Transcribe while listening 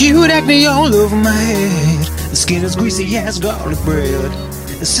acne all over my head. The skin is greasy as garlic bread.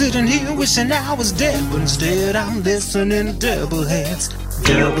 Sitting here wishing I was dead, but instead I'm listening to double heads.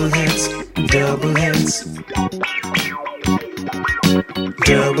 Double heads, double heads.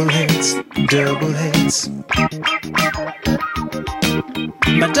 Double heads, double heads.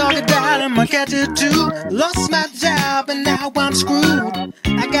 My dog had died and my cat did too. Lost my job and now I'm screwed.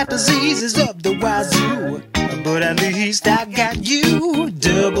 I got diseases up the wazoo, but at least I got you.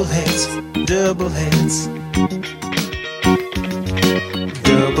 Double heads, double heads.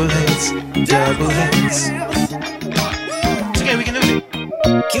 Double heads, double heads. It's okay, we can do it.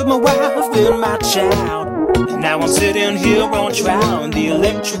 Killed my wife and my child, and now I'm sitting here on trial in the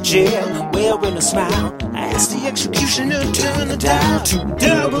electric chair, wearing a smile. I asked the executioner to turn the dial to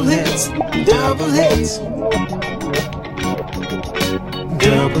double heads, double heads.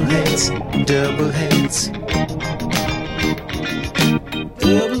 Double heads, double heads.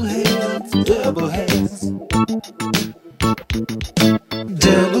 Double heads, double heads.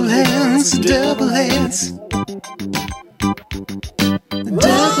 Double heads, double heads.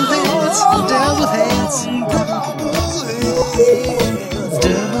 Double heads, double heads.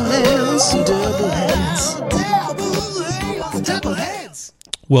 Double heads, double heads. Double heads.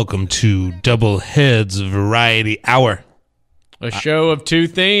 Welcome to Double Heads Variety Hour. A show of two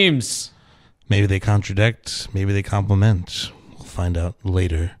themes. Maybe they contradict, maybe they complement. We'll find out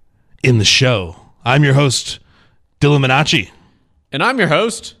later in the show. I'm your host, Dylan Minacci. And I'm your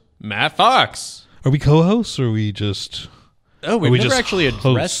host, Matt Fox. Are we co-hosts or are we just... Oh, we've never actually hosts?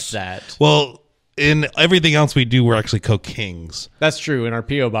 addressed that. Well, in everything else we do, we're actually co-kings. That's true, in our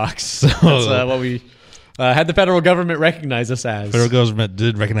P.O. box. That's what we had the federal government recognize us as. Federal government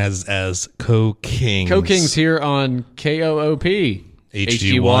did recognize us as co-kings. Co-kings here on KOOP.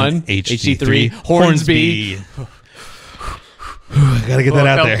 HD1, HD3, Hornsby. Gotta get that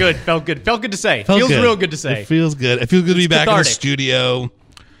out there. Felt good to say. Feels real good to say. It feels good. It feels good to be back in the studio.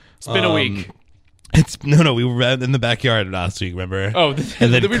 It's been a week. We were in the backyard last week, remember? Oh, and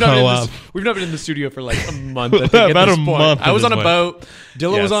then we've not been in the studio for like a month. I think, about a month. I was on a boat.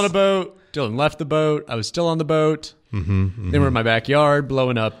 Dylan was on a boat. Dylan left the boat. I was still on the boat. Then we're in my backyard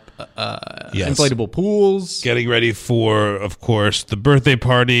blowing up inflatable pools. Getting ready for, of course, the birthday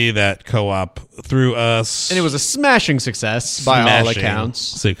party that Co-op threw us. And it was a smashing success by all accounts.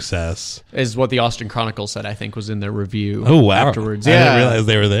 Success. Is what the Austin Chronicle said, I think, was in their review. Oh, wow. Afterwards. I didn't realize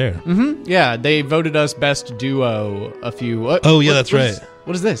they were there. Mm-hmm. Yeah, they voted us best duo a few... that's right.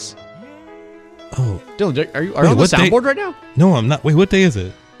 What is this? Oh. Dylan, are you on the soundboard right now? No, I'm not. Wait, what day is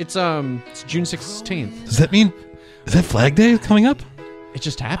it? It's June 16th. Does that mean... Is that Flag Day coming up? It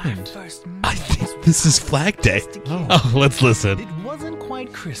just happened. I think this is Flag Day. Oh, let's listen. It wasn't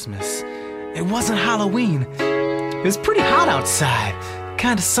quite Christmas. It wasn't Halloween. It was pretty hot outside.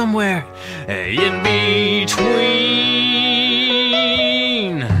 Kind of somewhere in between.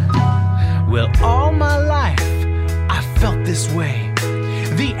 Well, all my life, I felt this way.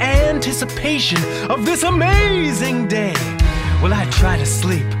 The anticipation of this amazing day. Well, I'd try to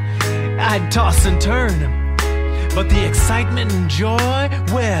sleep. I'd toss and turn. But the excitement and joy,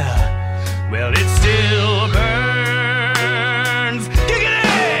 well, it still burns.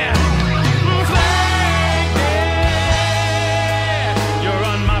 Giggity! Flag Day! You're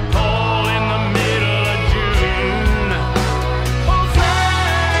on my pole in the middle of June. Oh,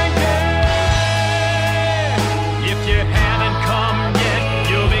 Flag Day! If you haven't come yet,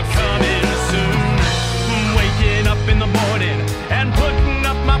 you'll be coming soon. Waking up in the morning and putting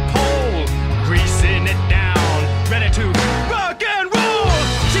up my pole, greasing it down. Ready to rock and roll.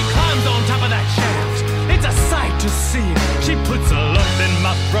 She climbs on top of that shaft. It's a sight to see. She puts a lump in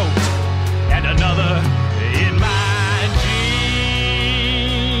my throat and another in my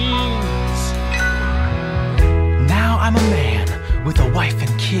jeans. Now I'm a man with a wife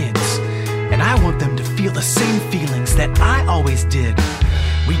and kids, and I want them to feel the same feelings that I always did.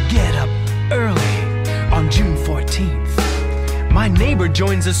 We get up early on June 14th. My neighbor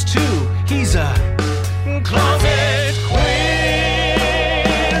joins us too. He's a closet queen.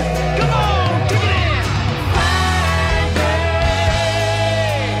 Come on, dig it in. Flag Day.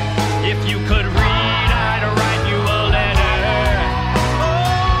 If you could read, I'd write you a letter.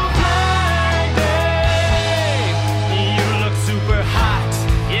 Oh, Flag Day. You look super hot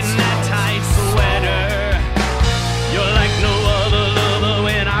in that tight sweater. You're like no other lover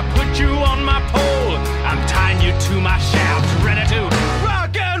when I put you on my pole. I'm tying you to my shaft, ready to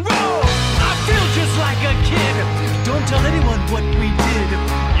rock and roll. I feel just like a kid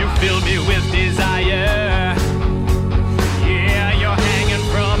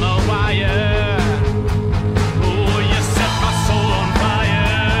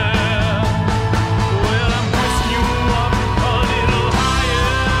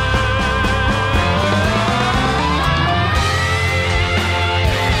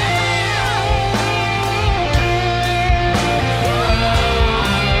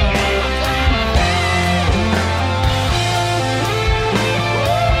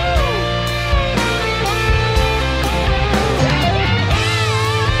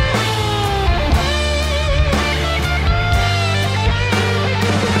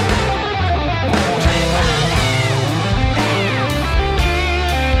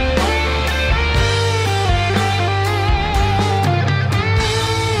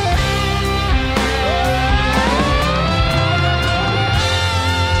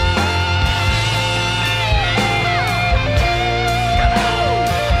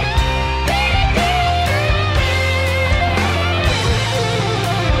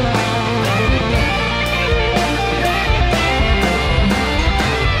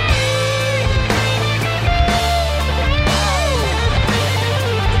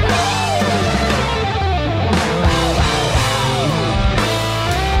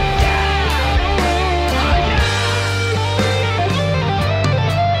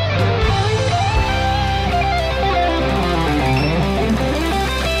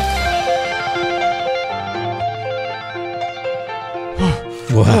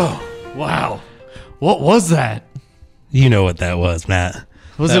What was that? You know what that was, Matt.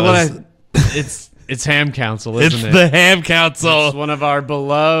 It's Ham Council, isn't it? It's the Ham Council. It's one of our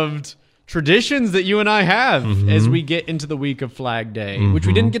beloved traditions that you and I have as we get into the week of Flag Day, which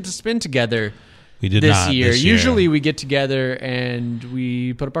we didn't get to spend together this year. Usually we get together and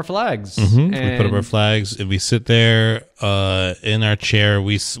we put up our flags. We put up our flags and we sit there in our chair.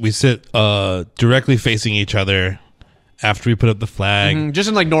 We sit directly facing each other after we put up the flag. Just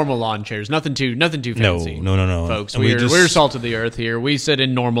in like normal lawn chairs. Nothing too fancy. No. Folks, we're salt of the earth here. We sit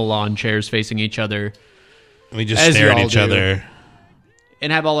in normal lawn chairs facing each other. And we just stare at each other.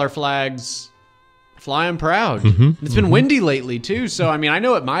 And have all our flags flying proud. It's been windy lately too, so I mean, I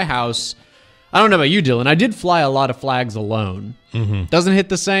know at my house, I don't know about you, Dylan, I did fly a lot of flags alone. Doesn't hit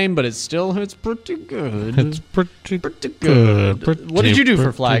the same, but it's pretty good. It's pretty good. What did you do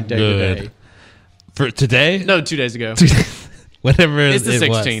for Flag Day today? For today? No, 2 days ago. Whatever it's the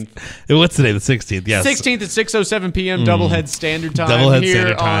 16th. What's today? The 16th, yes. 16th at 6:07 p.m. Doublehead Standard Time. Doublehead here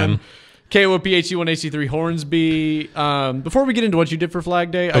Standard Time. On KOPHC1AC3 Hornsby. Before we get into what you did for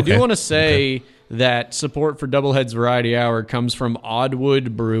Flag Day, I do want to say that support for Doublehead's Variety Hour comes from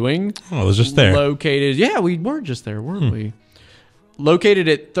Oddwood Brewing. Oh, I was just there. We were just there, weren't we? Located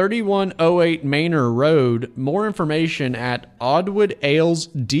at 3108 Manor Road. More information at Oddwood Ales,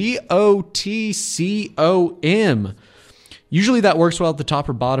 DOTCOM. Usually that works well at the top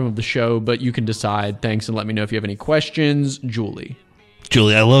or bottom of the show, but you can decide. Thanks, and let me know if you have any questions. Julie,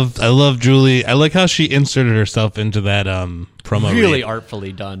 I love Julie. I like how she inserted herself into that promo. Really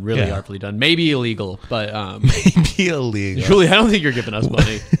artfully done. Artfully done. Maybe illegal, but maybe illegal. Julie, I don't think you're giving us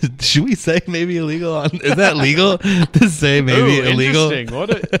money. Should we say maybe illegal? Is that legal to say maybe illegal?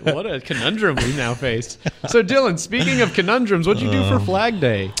 Interesting. What a conundrum we now face. So, Dylan, speaking of conundrums, what'd you do for Flag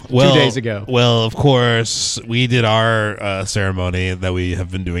Day 2 days ago? Well, of course, we did our ceremony that we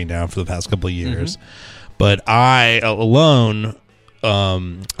have been doing now for the past couple of years. But I alone.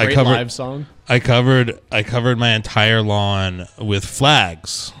 Great live song. I covered my entire lawn with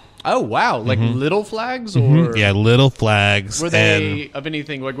flags. Oh wow! Like little flags, or yeah, little flags. Were they of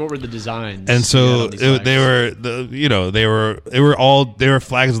anything? Like, what were the designs? And so they were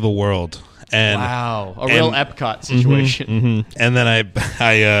flags of the world. And wow, a real Epcot situation. And then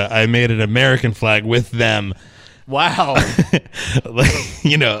I made an American flag with them. Wow.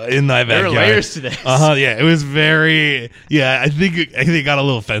 In my backyard. There are layers to this. Yeah. It was very, I think it got a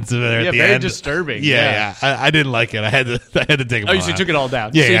little offensive there at the end. Yeah, very disturbing. Yeah. I didn't like it. I had to take it all out. So you took it all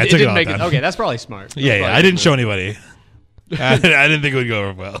down. Yeah, so I took it all down. Okay, that's probably smart. I didn't show anybody. I didn't think it would go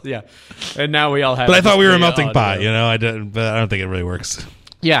over well. Yeah. And now we all have. But I thought we were a melting pot, I didn't, but I don't think it really works.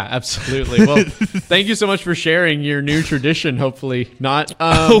 Yeah, absolutely. Well, thank you so much for sharing your new tradition. Hopefully not.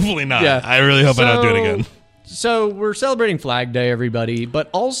 Hopefully not. Yeah. I really hope I don't do it again. So we're celebrating Flag Day, everybody, but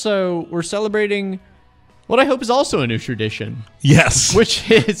also we're celebrating what I hope is also a new tradition. Yes. Which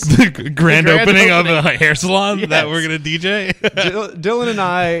is the grand opening of a hair salon that we're going to DJ. Dylan and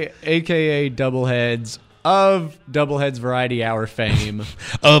I, a.k.a. Doubleheads, of Doubleheads Variety Hour fame.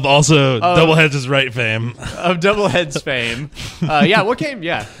 of Doubleheads is right fame. Of Doubleheads fame. What came?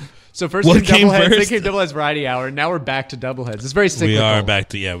 Yeah. So first came Doubleheads, then came Doubleheads Variety Hour, and now we're back to Doubleheads. It's very cyclical. We are back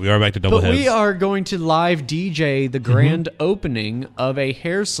to Doubleheads. But we are going to live DJ the grand opening of a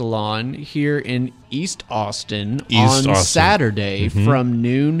hair salon here in East Austin on Saturday from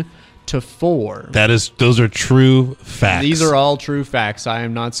noon to 4. Those are true facts. These are all true facts. I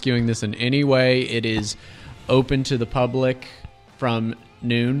am not skewing this in any way. It is open to the public from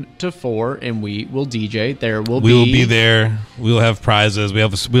noon to 4, and we will DJ. We will be there. We will have prizes.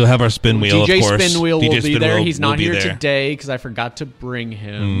 We'll have our spin wheel. DJ of course. Spin Wheel will be there. He's not here today because I forgot to bring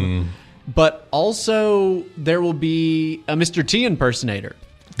him. But also there will be a Mr. T impersonator.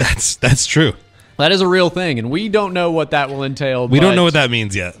 That's true. That is a real thing, and we don't know what that will entail. We don't know what that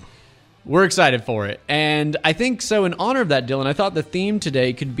means yet. We're excited for it. And I think so in honor of that, Dylan, I thought the theme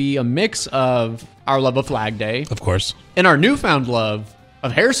today could be a mix of our love of Flag Day. Of course. And our newfound love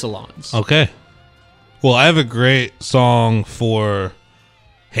of hair salons. Okay. Well, I have a great song for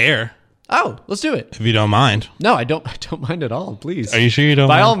hair. Oh, let's do it. If you don't mind. No, I don't mind at all. Please. Are you sure you don't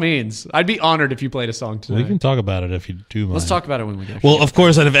mind? By all means. I'd be honored if you played a song today. We can talk about it if you do mind. Let's talk about it when we get Well, of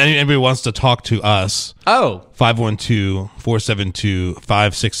course, and if anybody wants to talk to us.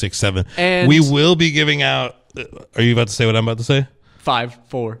 512-472-5667. And we will be giving out. Are you about to say what I'm about to say? 5,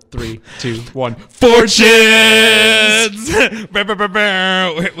 4, 3, 2, 1. Fortunes.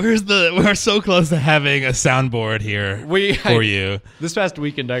 We're so close to having a soundboard here for you. This past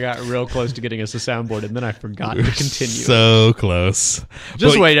weekend, I got real close to getting us a soundboard, and then I forgot to continue. So close.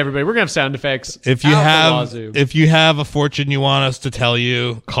 Just wait, everybody. We're gonna have sound effects. If you have a fortune you want us to tell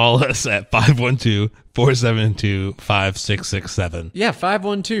you, call us at 512-472-5667. Yeah,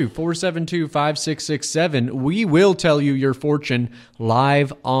 512-472-5667. We will tell you your fortune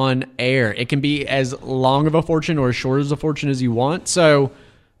live on air. It can be as long of a fortune or as short as a fortune as you want. So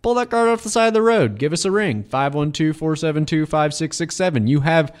pull that card off the side of the road. Give us a ring. 512-472-5667. You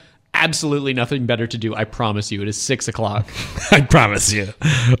have absolutely nothing better to do. I promise you. It is 6 o'clock. I promise you.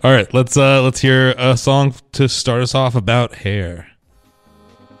 All right, let's hear a song to start us off about hair.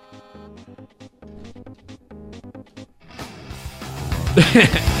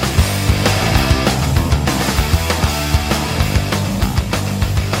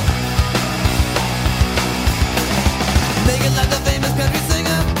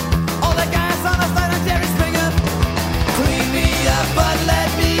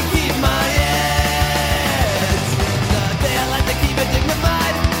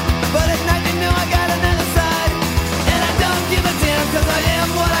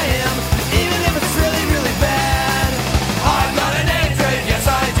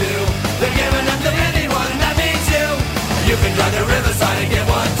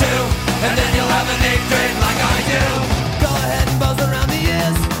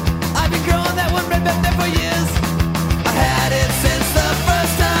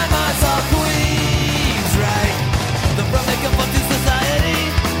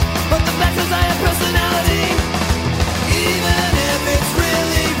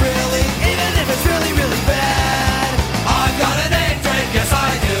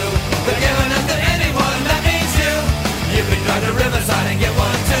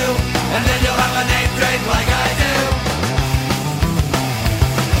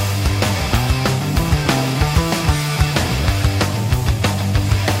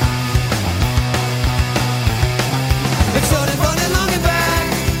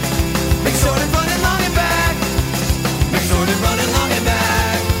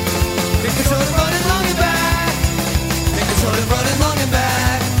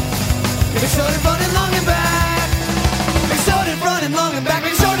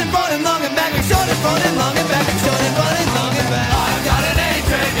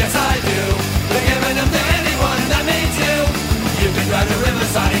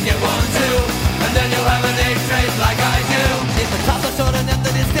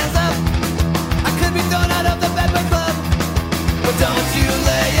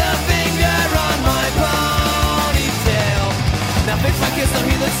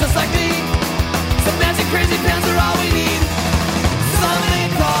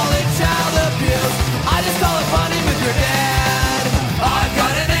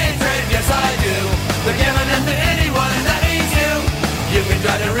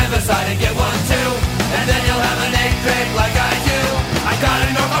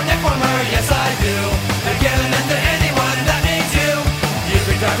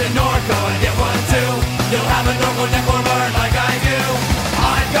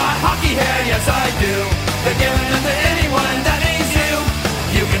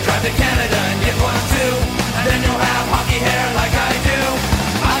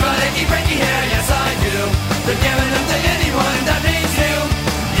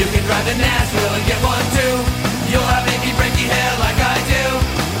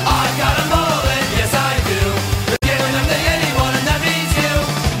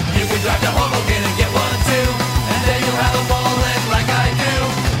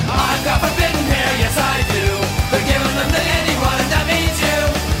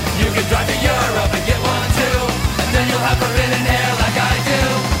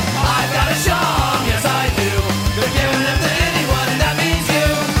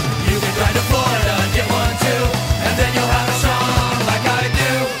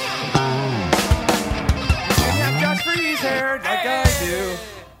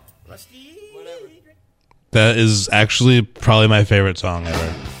 That is actually probably my favorite song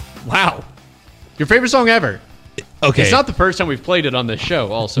ever. Wow. Your favorite song ever? Okay. It's not the first time we've played it on this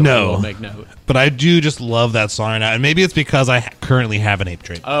show, also. No. We'll make note. But I do just love that song right now. And maybe it's because I currently have an ape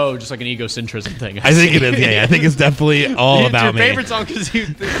train. Oh, just like an egocentrism thing. I think it is, yeah. I think it's definitely all about me. It's your favorite song because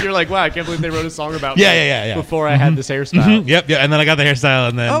you're like, wow, I can't believe they wrote a song about me yeah. before I had this hairstyle. Yep, and then I got the hairstyle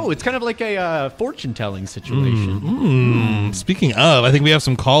and then... Oh, it's kind of like a fortune-telling situation. Speaking of, I think we have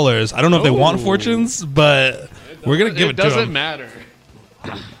some callers. I don't know if they want fortunes, but we're going to give it to them. It doesn't matter.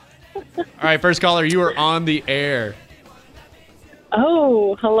 All right, first caller, you are on the air.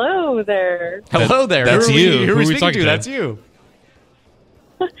 Oh, hello there. Hello there. That's who are you. We, Who are we are we speaking talking to? to? That's you.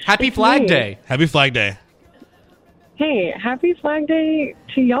 Happy Flag me. Day. Happy Flag Day. Hey, happy Flag Day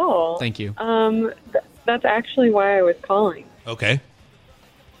to y'all. Thank you. That's actually why I was calling. Okay.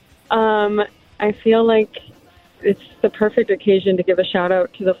 I feel like it's the perfect occasion to give a shout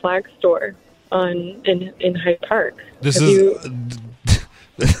out to the flag store in Hyde Park. This Have is. you-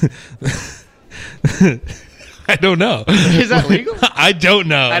 I don't know. Is that legal? I don't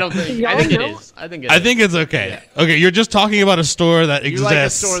know. I don't think. I Y'all think it know? is. I think it I is. think it's okay. Okay, you're just talking about a store that You exists like a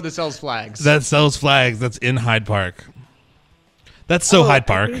store that sells flags. that sells flags that's in Hyde Park. That's so Oh, Hyde I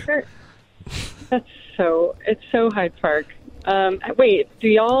Park. think it's so Hyde Park. Wait, do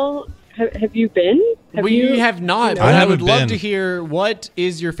y'all have you been? We have not. know? But I haven't would love been. to hear what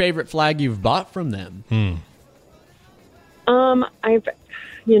is your favorite flag you've bought from them. I've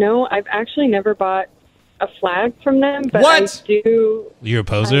actually never bought a flag from them, but What? I do. You're a I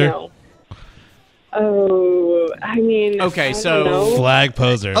poser? know. Oh, I mean. Okay, I so- don't know. Flag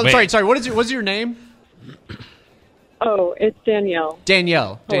poser. Oh, Wait. sorry. What's your name? Oh, it's Danielle.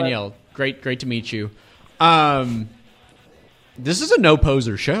 Danielle. Hello. Danielle. Great to meet you. This is a no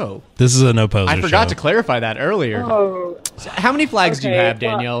poser show. This is a no poser I forgot show. to clarify that earlier. Oh, How many flags do you Okay, have,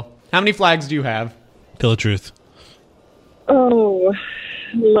 well- Danielle? How many flags do you have? Tell the truth. oh,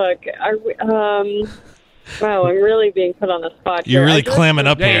 look. Wow, I'm really being put on the spot. You're here. really I just- clamming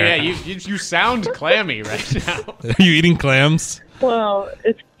up Yeah. here. You sound clammy right now. Are you eating clams? Well,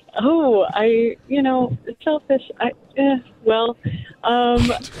 it's it's selfish. There's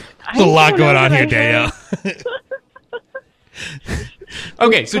There's a lot going on here, Danielle.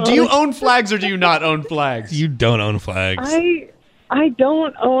 Okay, so do you own flags or do you not own flags? You don't own flags. I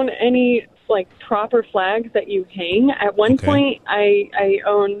don't own any proper flags that you hang. At one Okay. point, I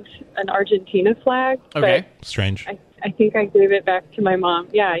owned an Argentina flag. Okay. Strange. But I think I gave it back to my mom.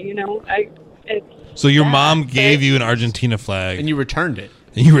 Yeah, it's So your sad, mom gave but you an Argentina flag, And you returned it.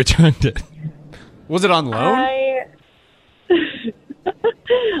 and you returned it. Was it on loan?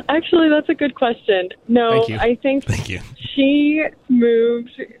 Actually, that's a good question. No, Thank you. I think Thank you. she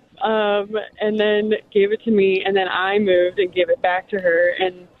moved and then gave it to me, and then I moved and gave it back to her.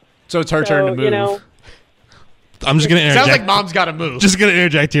 And So it's her so, turn to move. I'm just gonna interject. Sounds like mom's got to move. Just gonna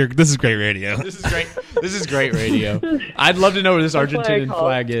interject here. This is great radio. This is great. This is great radio. I'd love to know where this That's what I Argentinian call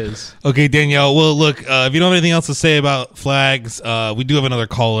flag is. Okay, Danielle. Well, look. If you don't have anything else to say about flags, we do have another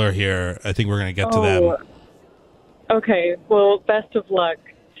caller here. I think we're gonna get to them. Okay. Well, best of luck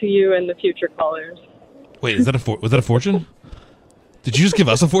to you and the future callers. Wait, was that a fortune? Did you just give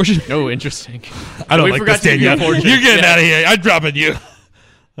us a fortune? No, interesting. I don't We like forgot this, to give you a Danielle. fortune. You're getting Yeah. out of here. I'm dropping you.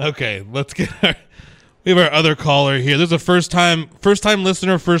 Okay, let's get our. We have our other caller here. There's a first time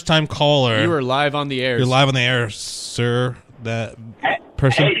listener, first time caller. You are live on the air. You're live on the air, sir. That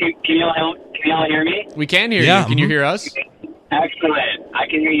person. Hey, can y'all hear me? We can hear Yeah, you. Can you mhm. hear us? Excellent. I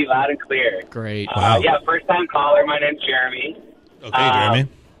can hear you loud and clear. Great. Wow. Yeah, first time caller. My name's Jeremy. Okay, Jeremy.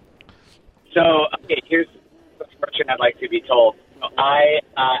 So, here's the fortune I'd like to be told. So I,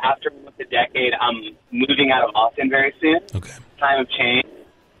 after almost a decade, I'm moving out of Austin very soon. Okay. Time of change.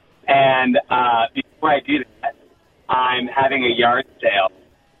 And before I do that, I'm having a yard sale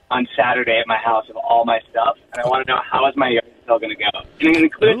on Saturday at my house of all my stuff. And I want to know, how is my yard sale going to go? And it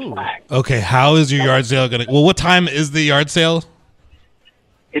includes Ooh. flags. Okay, how is your yard sale gonna? Well, what time is the yard sale?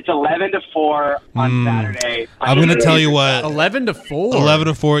 It's 11 to 4 on Saturday. I'm gonna tell you what. 11 to 4. 11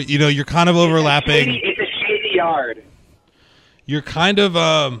 to 4. You know, you're kind of overlapping. It's a shady yard. You're kind of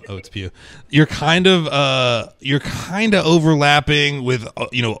it's Pew. You're kind of overlapping with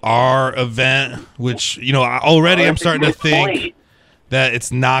our event, which already I'm starting to think that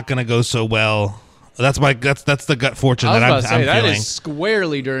it's not going to go so well. That's the gut fortune I was that about to say, I'm that feeling. is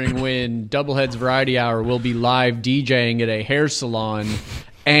squarely during when Doubleheads Variety Hour will be live DJing at a hair salon.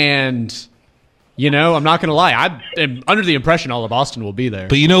 And, I'm not going to lie. I'm under the impression all of Austin will be there.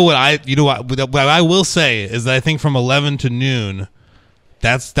 But what I will say is that I think from 11 to noon,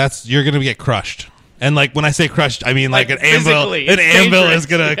 that's you're going to get crushed. And when I say crushed, I mean like an anvil. physically, An it's anvil is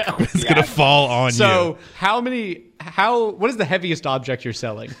dangerous. gonna fall on you. So, what is the heaviest object you're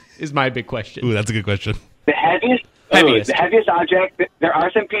selling? Is my big question. Ooh, that's a good question. The heaviest? Heaviest. The heaviest object, there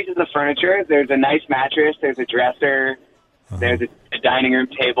are some pieces of furniture. There's a nice mattress. There's a dresser. There's a dining room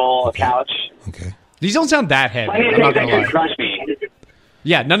table, a couch. Okay. These don't sound that heavy. Plenty of I'm not things that going to could lie. crush me.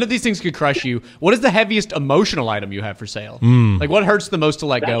 Yeah, none of these things could crush you. What is the heaviest emotional item you have for sale? Hmm. What hurts the most to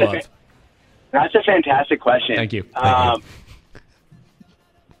let go of? That's a fantastic question. Thank you.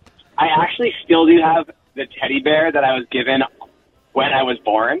 I actually still do have the teddy bear that I was given when I was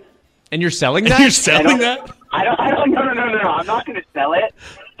born. And you're selling that? You're selling that? I don't. No. I'm not going to sell it,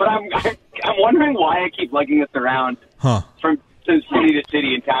 but I'm wondering why I keep lugging this around Huh. from city to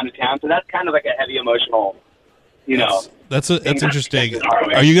city and town to town. So that's kind of like a heavy emotional, That's interesting.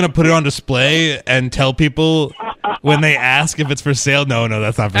 Are you going to put it on display and tell people when they ask if it's for sale? No,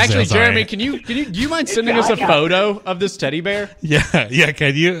 that's not for Actually, sale. Sorry. Jeremy, do you mind sending us a photo of this teddy bear? Yeah.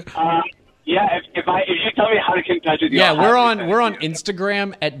 Can you? Yeah, if you tell me how to get in touch with you, Yeah, I'll we're on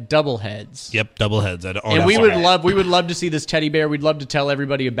Instagram at Doubleheads. Yep, Doubleheads. And we would love to see this teddy bear. We'd love to tell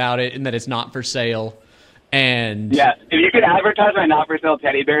everybody about it and that it's not for sale. And yes, if you could advertise my not for sale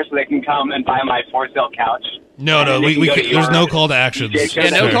teddy bear so they can come and buy my for sale couch. No, there's no call to actions. Yeah,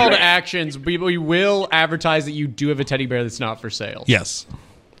 no call to actions. We will advertise that you do have a teddy bear that's not for sale. Yes.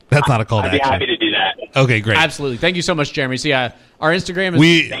 That's not a call to I'd be action. happy to do that. Okay, great. Absolutely. Thank you so much, Jeremy. So yeah, our Instagram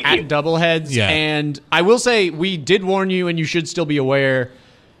is at Doubleheads. Yeah. And I will say we did warn you, and you should still be aware,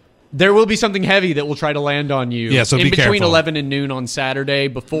 there will be something heavy that will try to land on you. Yeah, so in be between careful. 11 and noon on Saturday,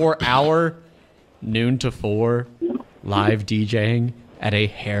 before our noon to 4 live DJing at a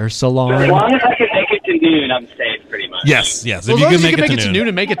hair salon. As long as I can make it to noon, I'm safe pretty much. Yes. Well, If as you long can as make you it can to noon. noon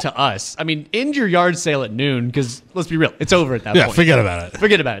and make it to us. I mean, end your yard sale at noon because, let's be real, it's over at that Yeah, point. forget about it.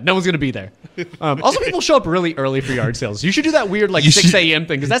 Forget about it. No one's going to be there. Also, people show up really early for yard sales. You should do that weird, like, You 6 should- a.m.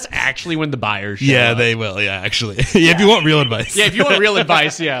 thing because that's actually when the buyers show Yeah, up. they will. Yeah, actually. If you want real advice. Yeah, if you want real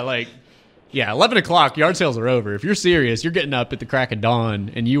advice, 11 o'clock, yard sales are over. If you're serious, you're getting up at the crack of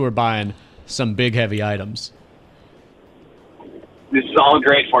dawn and you are buying some big, heavy items. This is all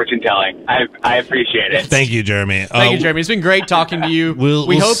great fortune telling. I appreciate it. Thank you, Jeremy. Thank you, Jeremy. It's been great talking to you.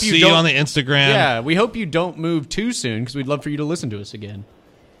 We hope see you don't- on the Instagram. Yeah, we hope you don't move too soon because we'd love for you to listen to us again.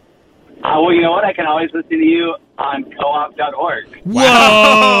 Well, you know what? I can always listen to you on coop.org.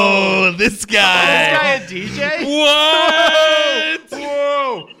 Whoa, this guy. a DJ? What?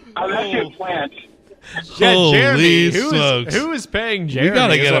 Whoa! I'm actually a plant. Yeah, Holy Jeremy. smokes. Who is paying Jeremy?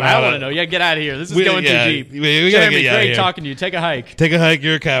 gotta is get what him I out want to of- know. Yeah, get out of here. This is We- going yeah, too deep. we gotta Jeremy, get you out of great here. talking to you. Take a hike. Take a hike.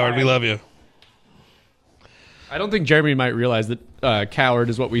 You're a coward. We love you. I don't think Jeremy might realize that coward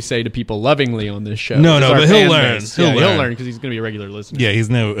is what we say to people lovingly on this show. No, It's no, our but he'll fan learn. base. He'll Yeah, learn. He'll learn because he's going to be a regular listener. Yeah, he's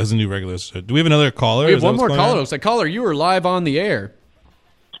a new regular. So, do we have another caller? We have Is that one what's more going caller. on? Looks like, caller, you were live on the air.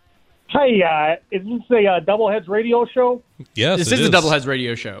 Hi, is this a Doubleheads radio show? Yes, This it is the Doubleheads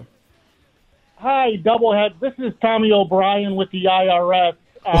radio show. Hi, Doubleheads. This is Tommy O'Brien with the IRS.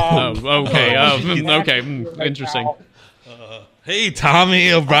 Okay. Right Interesting. now. Hey,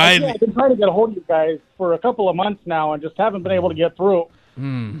 Tommy O'Brien. I've been trying to get a hold of you guys for a couple of months now and just haven't been able to get through.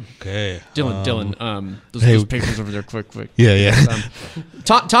 Okay, Dylan, those, hey- those papers over there, quick. Yeah.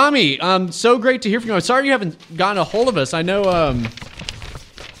 Tommy, so great to hear from you. I'm sorry you haven't gotten a hold of us. I know,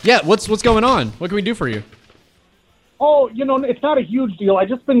 what's going on? What can we do for you? Oh, it's not a huge deal. I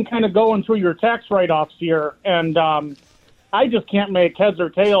just been kind of going through your tax write-offs here, and I just can't make heads or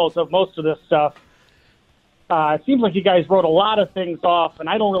tails of most of this stuff. It seems like you guys wrote a lot of things off, and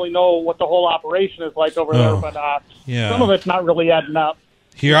I don't really know what the whole operation is like over there, but yeah. some of it's not really adding up.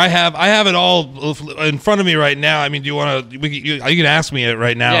 Here, I have it all in front of me right now. I mean, do you want to? You can ask me it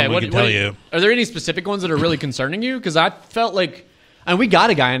right now. and we can tell you. Are there any specific ones that are really concerning you? Because I felt like, and we got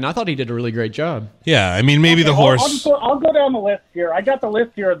a guy, and I thought he did a really great job. Yeah, I mean, maybe the horse. I'll go down the list here. I got the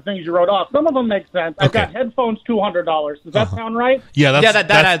list here of the things you wrote off. Some of them make sense. I've got headphones, $200. Does that sound right? Yeah, That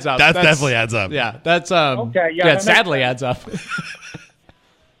adds up. That definitely adds up. Yeah, that's Okay, yeah, it that sadly makes adds up.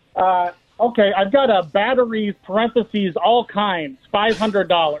 Okay, I've got a batteries, parentheses, all kinds,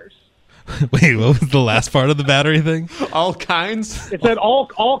 $500. Wait, what was the last part of the battery thing? All kinds. It said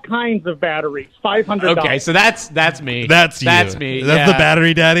all kinds of batteries, $500. Okay, so that's me. That's you. That's me. That's the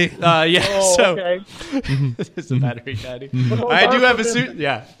battery daddy. Yeah. Oh, so okay. it's the battery daddy. those I do are have for a suit. business.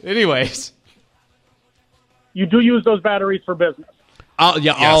 Yeah. Anyways. You do use those batteries for business. All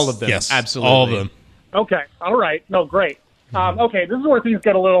of them. Yes, Absolutely. all of them. Okay, all right. No, great. Okay, this is where things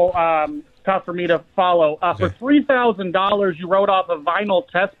get a little tough for me to follow. For $3,000, you wrote off a vinyl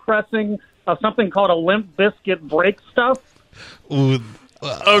test pressing of something called a Limp Biscuit brake stuff. Ooh,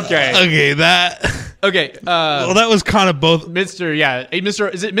 Okay. okay, that. Okay. Well, that was kind of both. Mr. Yeah. Hey,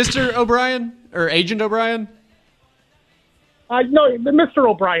 Mr. Is it Mr. O'Brien or Agent O'Brien? No, Mr.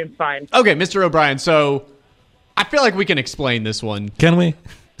 O'Brien's fine. Okay, Mr. O'Brien. So I feel like we can explain this one. Can we?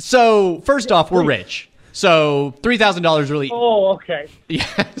 So first off, we're rich. So $3,000 really. Oh, okay. Yeah.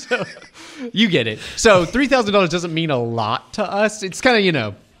 So you get it. So $3,000 doesn't mean a lot to us. It's kind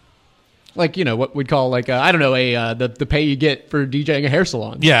of like what we'd call like I don't know the pay you get for DJing a hair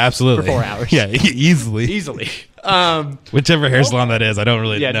salon. Yeah, absolutely. For 4 hours. Yeah, easily. Easily. Whichever hair salon that is, I don't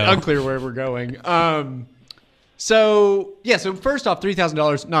really know. Unclear where we're going. So first off,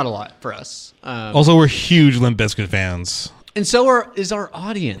 $3,000, not a lot for us. Also, we're huge Limp Bizkit fans. And so is our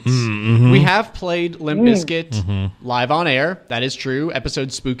audience. We have played Limp Bizkit live on air. That is true.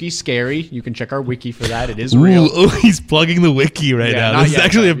 Episode Spooky Scary. You can check our wiki for that. It is real. Ooh, he's plugging the wiki right now. not This is yet,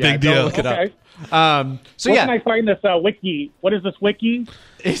 actually a though. Yeah, big don't deal. look it up. Okay. So Where can I find this wiki? What is this wiki?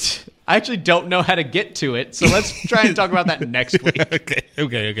 I actually don't know how to get to it. So let's try and talk about that next week.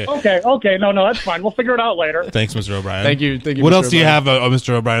 Okay. Okay. No, that's fine. We'll figure it out later. Thanks, Mr. O'Brien. Thank you. What Mr. else do you O'Brien. have, Mr.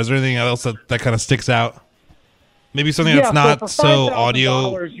 O'Brien? Is there anything else that kind of sticks out? Maybe something Yeah, that's not for so $5,000,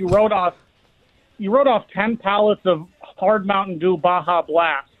 audio. You wrote off 10 pallets of Hard Mountain Dew Baja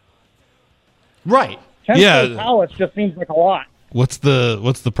Blast. Right. 10 Yeah. pallets just seems like a lot. What's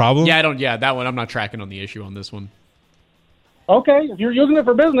the problem? Yeah, that one I'm not tracking on the issue on this one. Okay, if you're using it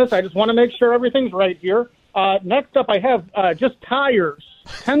for business, I just want to make sure everything's right here. Next up, I have just tires.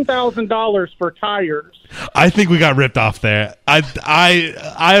 $10,000 for tires. I think we got ripped off there.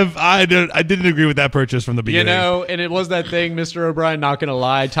 I didn't agree with that purchase from the You beginning. know, and it was that thing, Mr. O'Brien, not going to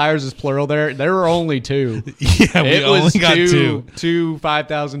lie. Tires is plural there. There were only two. Yeah, we It only was got two. two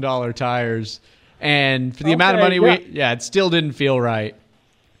 $5,000 tires. And for the amount of Okay, money yeah. it still didn't feel right.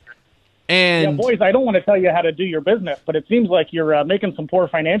 Yeah, And boys, I don't want to tell you how to do your business, but it seems like you're making some poor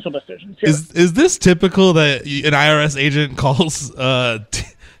financial decisions here. Is this typical that an IRS agent calls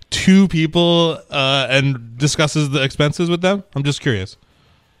two people and discusses the expenses with them? I'm just curious.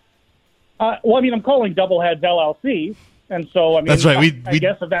 Well, I mean, I'm calling Doubleheads LLC, and so, I mean, That's right, I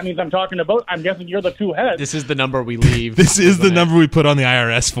guess if that means I'm talking about, I'm guessing you're the two heads. this is the number we leave. This is the isn't it? number we put on the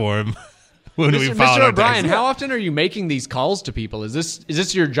IRS form when we filed Mr. our O'Brien, taxes. how often are you making these calls to people? Is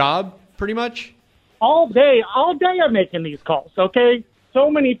this your job, pretty much? All day I'm making these calls, okay? So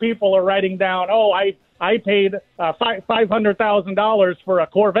many people are writing down, I paid $500,000 for a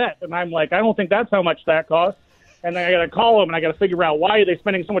Corvette, and I'm like, I don't think that's how much that costs. And then I got to call them, and I got to figure out why are they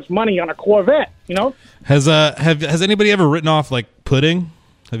spending so much money on a Corvette, you know? Has anybody ever written off like pudding?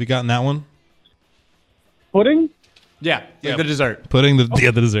 Have you gotten that one? Pudding? Yeah, the dessert. Pudding, the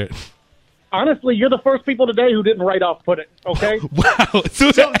dessert. Honestly, you're the first people today who didn't write off pudding, okay? Wow.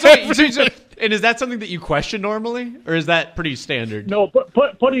 So, and is that something that you question normally, or is that pretty standard? No,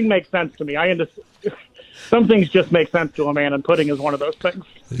 pudding makes sense to me. I understand. Some things just make sense to a man, and pudding is one of those things.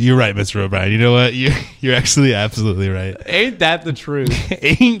 You're right, Mr. O'Brien. You know what? You're actually absolutely right. Ain't that the truth?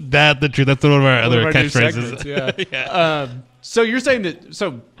 Ain't that the truth? That's one of our other One of our new catchphrases. segments, yeah. So you're saying that?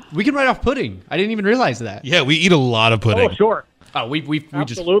 So we can write off pudding? I didn't even realize that. Yeah, we eat a lot of pudding. Oh, sure. Oh, we just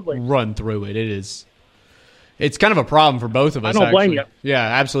Absolutely. run through it. It's kind of a problem for both of us. I don't blame actually. you. Yeah,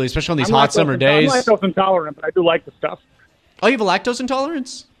 absolutely, especially on these I'm hot summer days. I'm lactose intolerant, but I do like the stuff. Oh, you have a lactose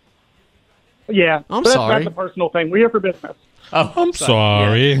intolerance? Yeah. I'm but sorry. That's a personal thing. We're here for business. Oh, I'm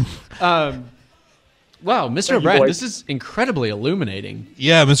sorry. Yeah. Wow, Mr. you, O'Brien, boys. this is incredibly illuminating.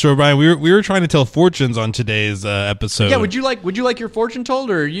 Yeah, Mr. O'Brien, we were trying to tell fortunes on today's episode. Yeah, would you like your fortune told,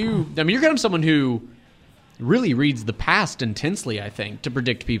 or are you? I mean, you're kind of someone who really reads the past intensely, I think, to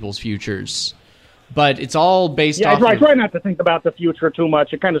predict people's futures. But it's all based Yeah, off. I try not to think about the future too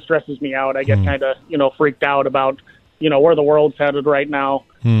much. It kind of stresses me out. I get kind of, freaked out about, where the world's headed right now.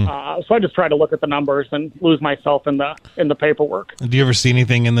 So I just try to look at the numbers and lose myself in the paperwork. Do you ever see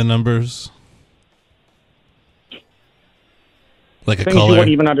anything in the numbers? Like a Things you color? wouldn't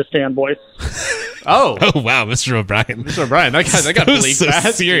even understand, boys. Oh, Oh, wow, Mr. O'Brien. Mr. O'Brien, that got So- bleak so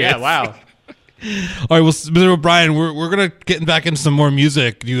fast. serious. Yeah, wow. All right, well, Mr. O'Brien, we're going to get back into some more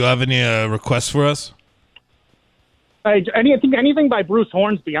music. Do you have any requests for us? Anything by Bruce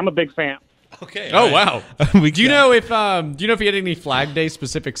Hornsby, I'm a big fan. Okay. Oh, wow. Do Do you know if he had any Flag Day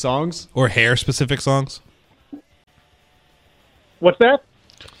specific songs? Or hair-specific songs? What's that?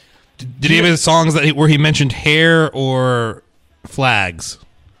 Did he have any songs where he mentioned hair or flags?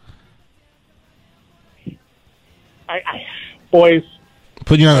 Boys.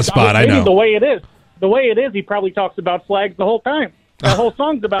 Putting you on the spot, I Maybe know. The way it is, he probably talks about flags the whole time. The whole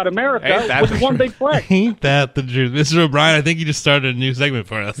song's about America, Ain't that which is the one truth? big flag. Ain't that the truth? Mr. O'Brien, I think you just started a new segment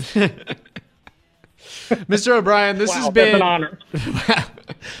for us. Mr. O'Brien, this has Wow, been that's an honor.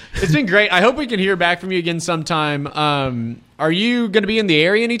 It's been great. I hope we can hear back from you again sometime. Are you going to be in the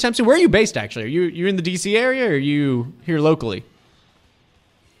area anytime soon? Where are you based, actually? Are you in the D.C. area, or are you here locally?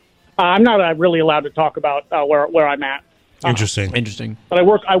 I'm not really allowed to talk about where I'm at, Interesting. but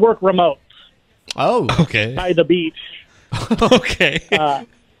I work remote Oh, Okay. by the beach. Okay.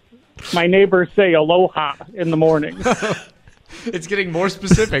 My neighbors say aloha in the morning. it's getting more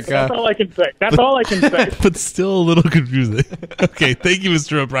specific. That's all I can say. That's all I can say. But still a little confusing. Okay, thank you,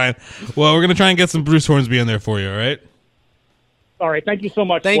 Mr. O'Brien. Well, we're going to try and get some Bruce Hornsby in there for you, all right? All right. Thank you so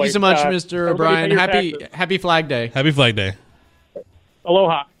much. Thank you boys. so much, Mr. O'Brien. Happy Flag Day. Happy Flag Day.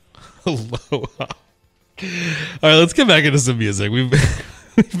 Aloha. Aloha. All right, let's get back into some music. We've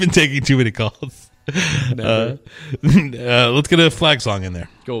been taking too many calls. Let's get a flag song in there.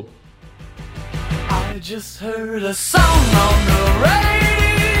 Cool. I just heard a song on the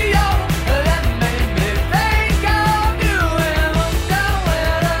radio that made me think of you, and I'm down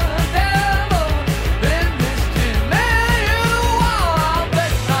with a devil in this dream. Man, you are, I'll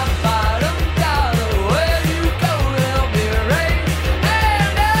bet my bottom dollar where you go, there'll be rain,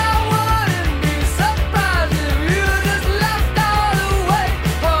 and I wouldn't be surprised if you just left all the way.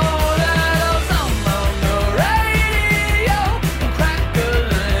 Oh, that old song on the radio,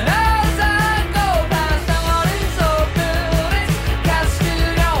 crackling as I go past all these old buildings,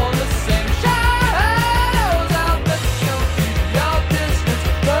 casting all the same shadows. I bet you'll keep your distance,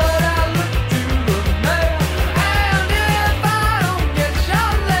 but I look to the mail, and if I don't get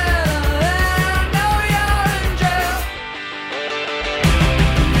your letter, then I know you're in jail.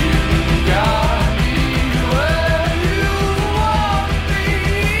 You got me where you want me,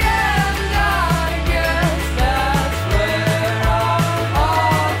 and I guess that's where I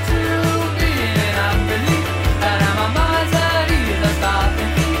ought to be. And I believe that my mind's at ease. I start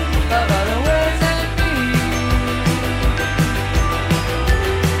thinking of other words and me.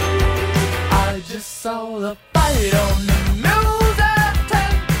 I just saw the fight on the music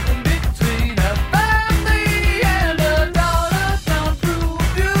tape between a family and a daughter. Don't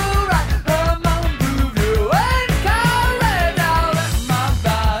prove you right, her mom proved you incorrect. I'll bet my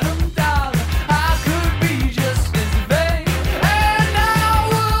bottom dollar I could be just as vain, and I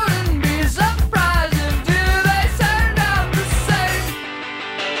wouldn't be surprised if they turned out the same.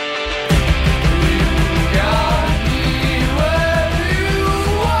 You got me where you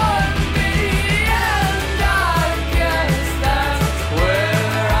want me, and I guess that's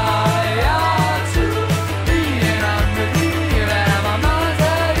where I ought to be. And I believe that my mind's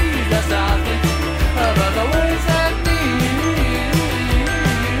at ease. I start thinking of other ways that you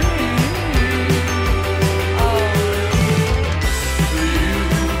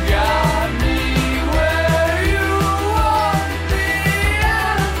got me where you want me,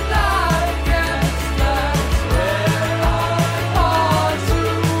 and I guess that's where I ought to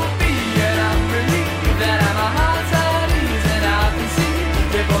be. And I'm relieved that my heart's at ease, and I can see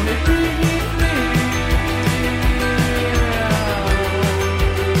if only briefly.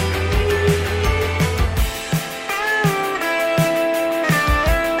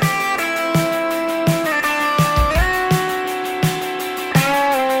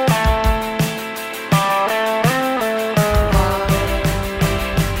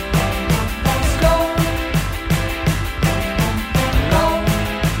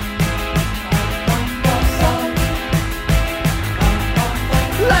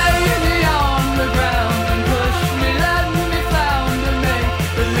 Lay me on the ground and push me, let me flounder, make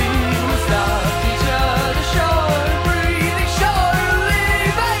believe we stop each other short, breathing shortly,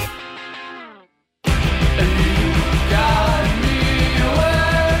 babe. You got me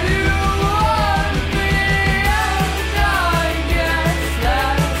where you want me, and I guess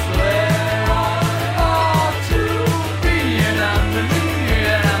that's where I ought to be. And I'm relieved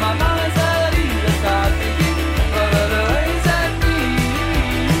that my mind's at ease. I start thinking of other ways that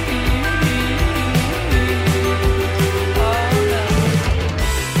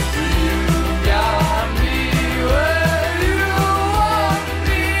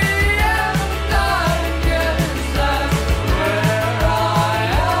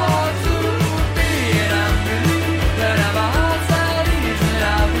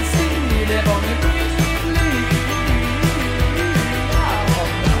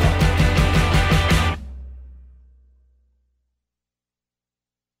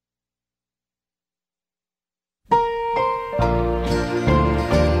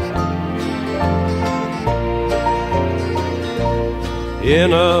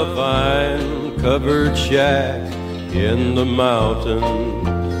In a vine-covered shack in the mountains,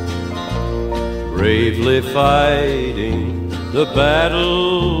 bravely fighting the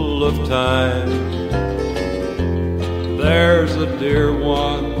battle of time. There's a dear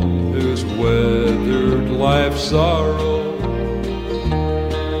one who's weathered life's sorrow.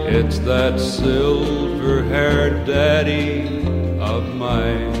 It's that silver-haired daddy of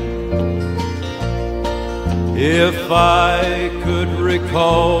mine. If I could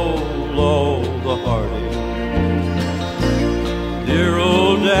recall all the heartache, dear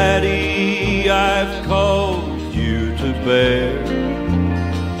old daddy, I've caused you to bear.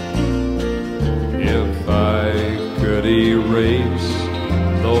 If I could erase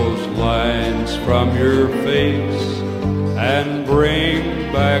those lines from your face and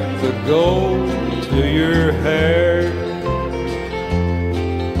bring back the gold to your hair.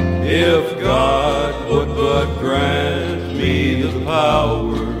 If God would but grant me the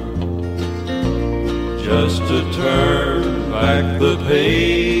power just to turn back the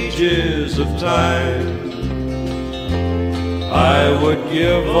pages of time, I would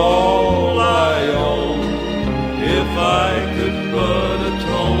give all I own if I could but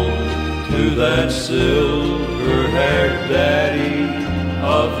atone to that silver-haired daddy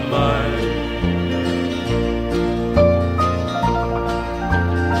of mine.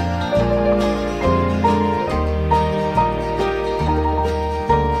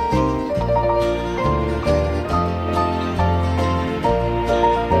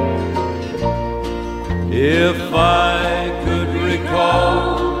 If I could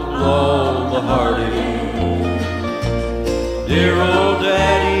recall all the heartache, dear old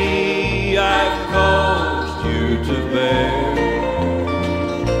daddy, I've caused you to bear.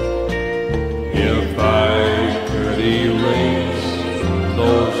 If I could erase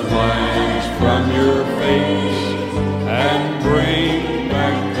those lines from your face and bring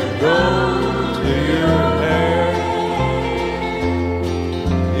back the gold to your hair,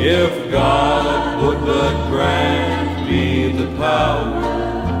 if God would but grant me the power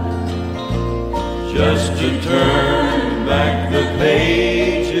just to turn back the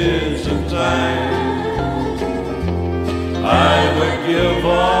pages of time, I would give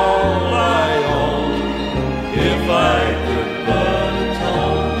all I own if I could but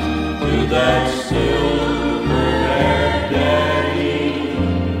atone to that silver-haired daddy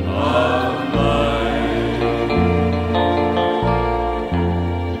of mine.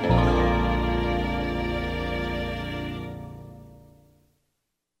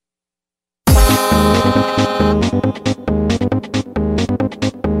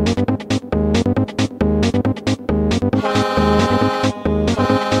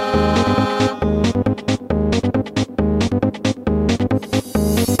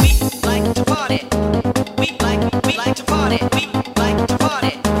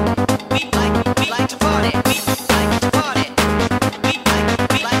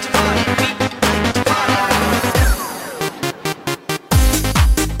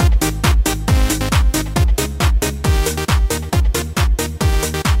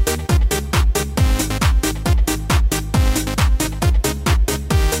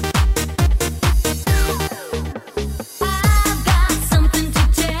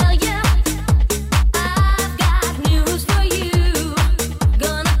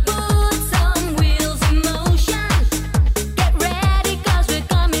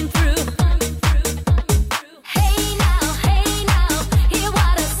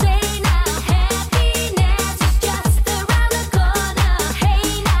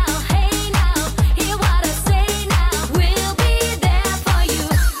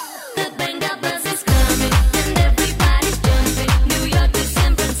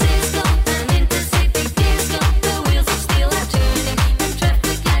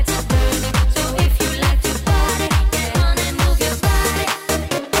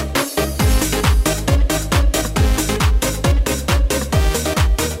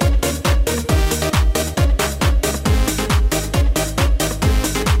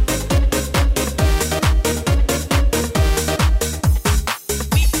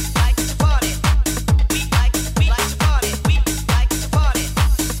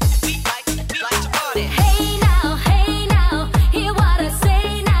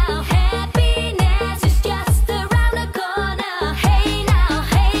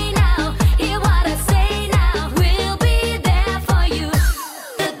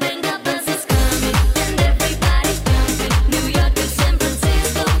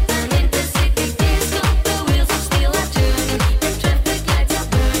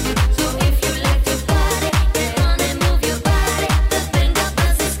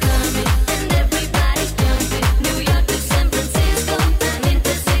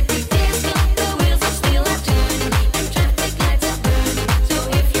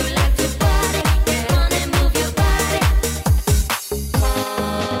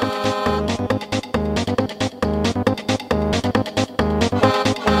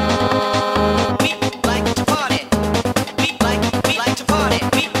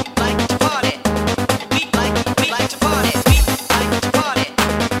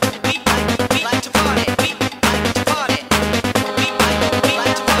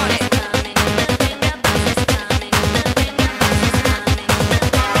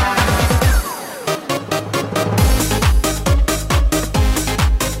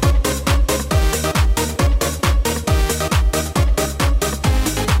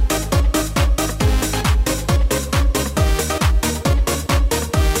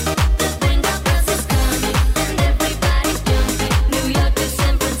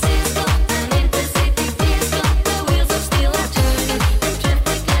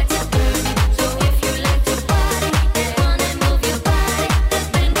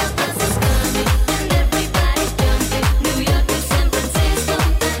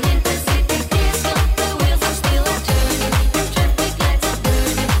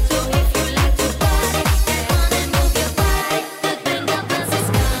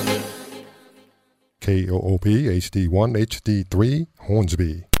 KOOP HD1 HD3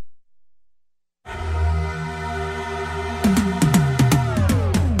 Hornsby.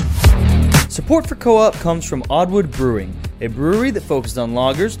 Support for Co-op comes from Oddwood Brewing, a brewery that focuses on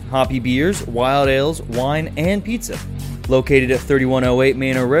lagers, hoppy beers, wild ales, wine, and pizza. Located at 3108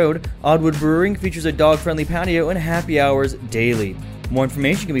 Manor Road, Oddwood Brewing features a dog-friendly patio and happy hours daily. More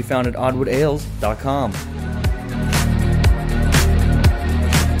information can be found at oddwoodales.com.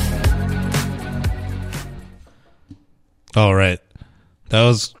 All right, that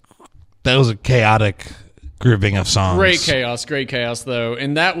was a chaotic grouping of songs. Great chaos, though.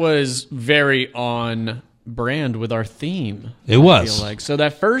 And that was very on brand with our theme. It I was. feel like. So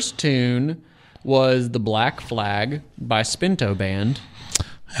that first tune was The Black Flag by Spinto Band.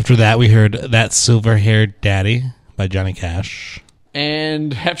 After that, we heard That Silver-Haired Daddy by Johnny Cash.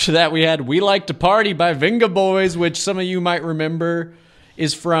 And after that, we had We Like to Party by Venga Boys, which some of you might remember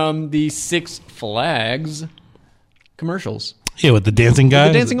is from the Six Flags commercials. Yeah, with the dancing guy?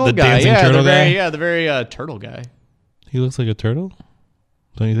 The dancing old the guy. dancing Yeah, turtle guy? the very turtle guy. He looks like a turtle?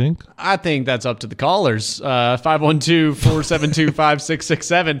 Don't you think? I think that's up to the callers.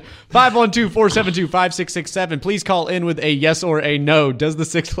 512-472-5667. 512-472-5667. Please call in with a yes or a no. Does the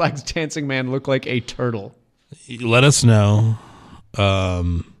Six Flags Dancing Man look like a turtle? Let us know.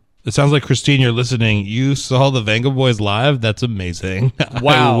 It sounds like, Christine, you're listening. You saw the Venga Boys live? That's amazing.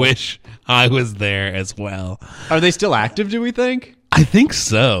 Wow. I wish I was there as well. Are they still active, do we think? I think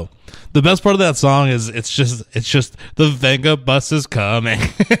so. The best part of that song is it's just the Venga bus is coming.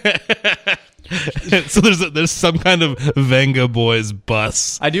 So there's some kind of Venga Boys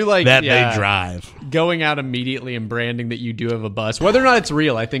bus. I do like that they drive. Going out immediately and branding that you do have a bus. Whether or not it's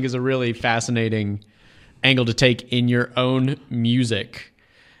real, I think is a really fascinating angle to take in your own music.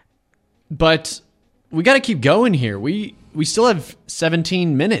 But we got to keep going here. We still have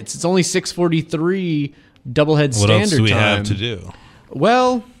 17 minutes. It's only 6:43 doublehead standard time. What else do we have to do?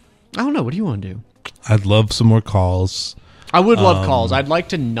 Well, I don't know. What do you want to do? I'd love some more calls. I would love calls. I'd like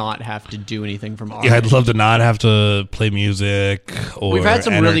to not have to do anything from our Yeah, I'd end. love to not have to play music or We've had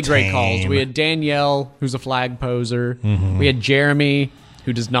some really great calls. entertain. We had Danielle, who's a flag poser. Mhm. We had Jeremy,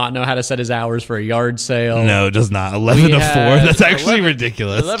 who does not know how to set his hours for a yard sale. No, it does not. 11 We to 4. had That's actually 11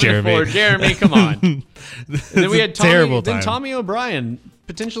 ridiculous, 11 Jeremy. to 4. Jeremy, come on. And then we had Tommy, terrible then time. Tommy O'Brien,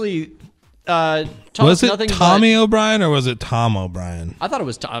 potentially Was it nothing Tommy O'Brien or was it Tom O'Brien? I thought it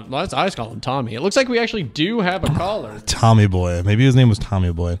was Tom. I was calling him Tommy. It looks like we actually do have a caller. Tommy Boy. Maybe his name was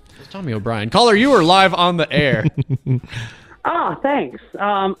Tommy Boy. It's Tommy O'Brien. Caller, you are live on the air. Ah, thanks.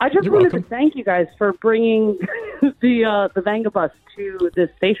 I just You're wanted welcome. to thank you guys for bringing the Venga bus to this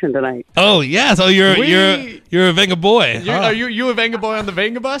station tonight. Oh yes. Oh, you're a Venga boy. huh? Are you a Venga boy on the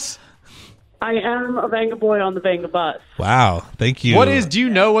Venga bus? I am a Venga boy on the Venga bus. Wow. Thank you. Do you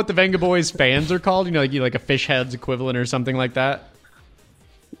know what the Venga Boys fans are called? You know, like a fish heads equivalent or something like that?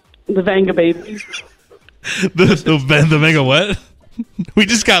 The Venga babies. the Venga what? We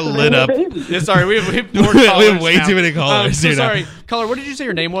just got lit up. Yeah, sorry, we have more We callers have way now. too many callers So here now. sorry, caller. What did you say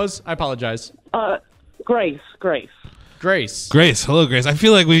your name was? I apologize. Grace. Grace. Grace. Hello, Grace. I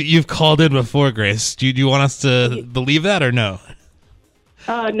feel like you've called in before, Grace. Do you want us to believe that or no?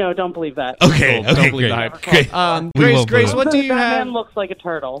 No, don't believe that. Okay. Don't Okay. believe Great. the hype. Great. We Grace, won't Grace, believe what it. do you that have? man looks like a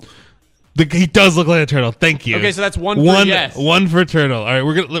turtle. He does look like a turtle. Thank you. Okay, so that's one for yes. One for turtle. All right,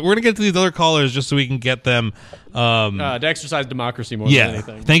 we're gonna get to these other callers just so we can get them. To exercise democracy more Yeah. than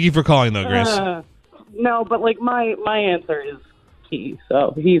anything. Thank you for calling, though, Grace. No, but like my answer is he,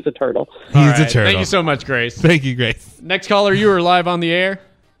 so he's a turtle. He's All a right, turtle. Thank you so much, Grace. Thank you, Grace. Next caller, you are live on the air.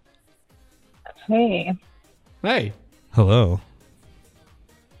 Hey. Hey. Hello.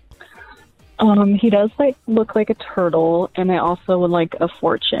 He does look like a turtle, and I also would like a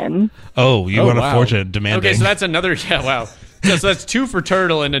fortune. Oh, you want wow. a fortune demanding? Okay, so that's another. Yeah, wow. So that's 2 for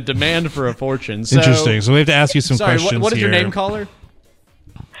turtle and a demand for a fortune. So, Interesting. So we have to ask you some sorry, questions. what is your here. name, caller?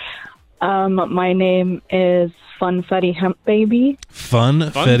 My name is Funfetti Hemp Baby.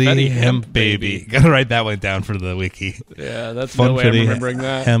 Funfetti Hemp Baby. Gotta write that one down for the wiki. Yeah, that's no way I'm remembering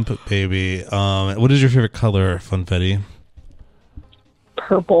that. Hemp Baby. What is your favorite color, Funfetti?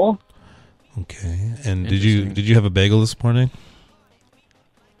 Purple. Okay. And did you have a bagel this morning?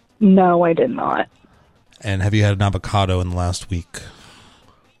 No, I did not. And have you had an avocado in the last week?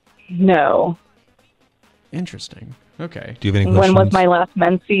 No. Interesting. Okay. Do you have any When questions? was my last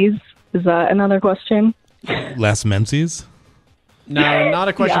menses? Is that another question? Last Menses? No, not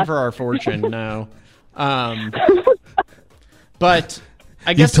a question Yeah. for our fortune. No. But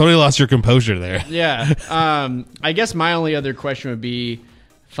I You guess totally lost your composure there. Yeah. I guess my only other question would be,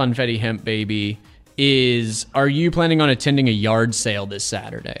 Funfetti Hemp Baby, are you planning on attending a yard sale this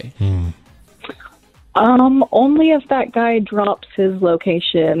Saturday? Only if that guy drops his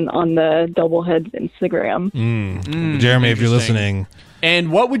location on the Doubleheads Instagram. Jeremy, if you're Interesting. listening,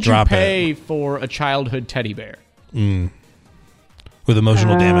 And what would you Drop pay for a childhood teddy bear? with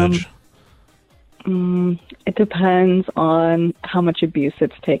emotional damage. It depends on how much abuse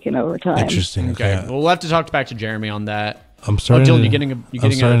it's taken over time. Interesting. Okay, Okay. well, we'll have to talk back to Jeremy on that. I'm starting. Dylan, to, you getting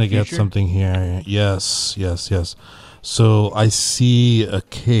I'm starting a to get future? something here. Yes. So I see a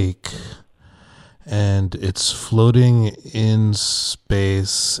cake, and it's floating in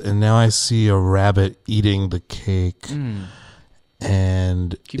space, and now I see a rabbit eating the cake.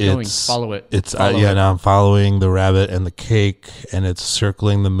 And Keep going. Follow it. It's Follow yeah. it. Now I'm following the rabbit and the cake, and it's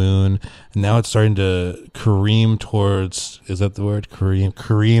circling the moon. And now it's starting to careen towards. Is that the word? Careen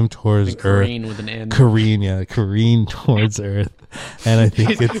towards Earth. Careen with an N. Careen towards Earth. And I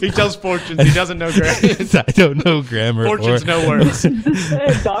think it's, He tells fortunes. He doesn't know grammar. I don't know grammar. Fortunes, or, no words.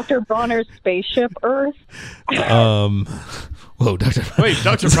 Dr. Bronner's spaceship Earth. Whoa, Dr. Wait,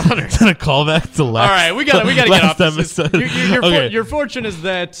 Dr. Bronner. Is that a callback to last? All right, we got to get last off this. episode. Your fortune is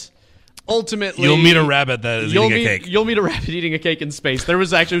that ultimately You'll meet a rabbit that is eating a cake. You'll meet a rabbit eating a cake in space. It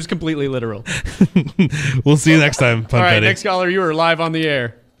was completely literal. We'll see you next time. All right, next caller, you are live on the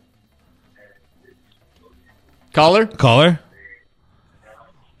air. Caller?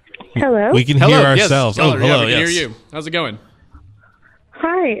 Hello. We can Hello. hear Yes, ourselves. caller, hello. Yeah, we can yes. hear you. How's it going?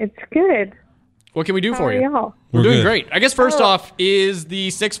 Hi, it's good. What can we do How for are you? y'all? We're doing good. great. I guess first Oh. off, is the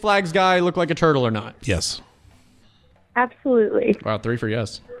Six Flags guy look like a turtle or not? Yes. Absolutely. Wow, 3 for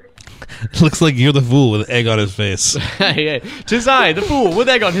yes. Looks like you're the fool with egg on his face. Hey, tis I, the fool, with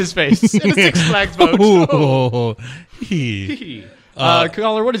egg on his face. In a Six Flags boat. Ooh.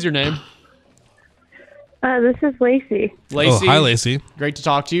 Caller, what is your name? This is Lacey. Lacey. Oh, hi, Lacey. Great to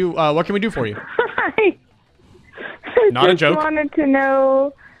talk to you. What can we do for you? Hi. Not a Just joke? wanted to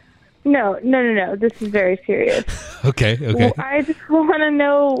know. No. This is very serious. Okay. Well, I just want to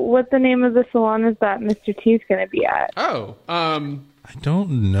know what the name of the salon is that Mr. T is going to be at. Oh, I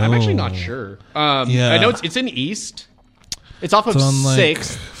don't know. I'm actually not sure. Yeah. I know it's in East. It's off of It's on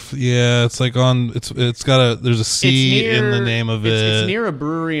 6th. Yeah, it's like on. It's got a. There's a C in the name of it. It's near a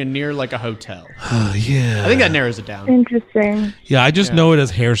brewery and near like a hotel. Yeah. I think that narrows it down. Interesting. Yeah, I just know it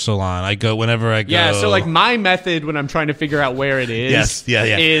as hair salon. I go whenever I go. Yeah, so like my method when I'm trying to figure out where it is, Yes,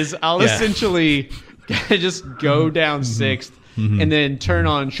 yeah. is I'll Yeah. essentially just go down 6th and then turn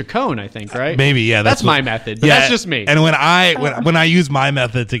on Chacon, I think, right? Maybe, yeah. That's my what- method, but that's just me. And when I use my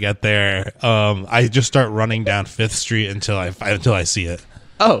method to get there, I just start running down 5th Street until I see it.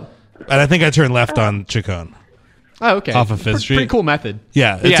 Oh. And I think I turn left on Chacon. Oh, okay. Off of 5th Street. Pretty cool method.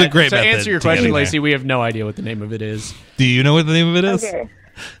 Yeah, it's a great to method. answer your to get question, there. Lacey, we have no idea what the name of it is. Do you know what the name of it is? Okay.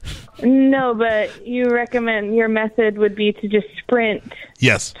 No, but you recommend your method would be to just sprint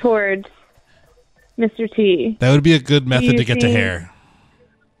Yes. towards Mr. T. That would be a good method you to get to think- hair.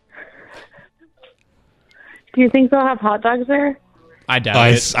 Do you think they'll have hot dogs there? I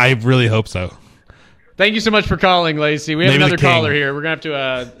doubt it. I really hope so. Thank you so much for calling, Lacey. We have Name of another the king. caller here. We're going to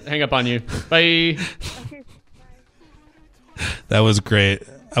have to hang up on you. Bye. That was great.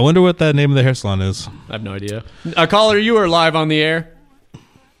 I wonder what that name of the hair salon is. I have no idea. Caller, you are live on the air.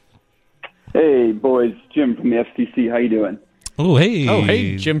 Hey, boys. Jim from the FCC. How you doing? Oh, hey. Oh,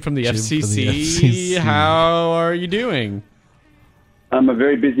 hey, Jim from the FCC. FCC. How are you doing? I'm a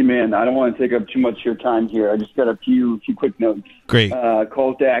very busy man. I don't want to take up too much of your time here. I just got a few quick notes. Great.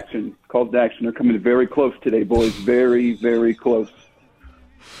 Calls to action. Calls to action are coming very close today, boys. Very, very close.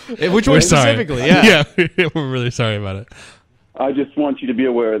 Which We're one sorry. specifically? Yeah. Yeah, we're really sorry about it. I just want you to be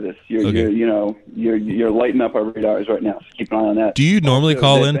aware of this. You're lighting up our radars right now. So keep an eye on that. Do you normally Also,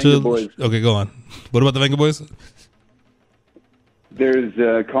 call the into... Venga Boys, Okay, go on. What about the Venga Boys?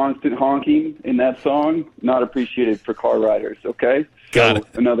 there's constant honking in that song. Not appreciated for car riders. Okay. Got it.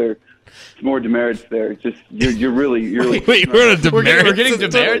 Some more demerits there. Just you're really Wait, we're on a demerit We're getting system?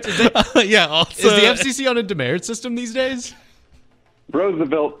 demerits? Yeah, also... Is the FCC on a demerit system these days?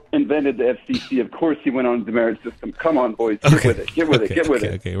 Roosevelt invented the FCC. Of course, he went on the demerit system. Come on, boys, get with it. Get with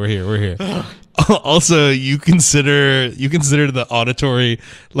it. Okay, we're here. Also, you consider the auditory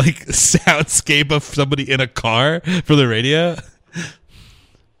like soundscape of somebody in a car for the radio?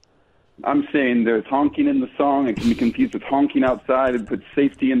 I'm saying there's honking in the song. It can be confused with honking outside and put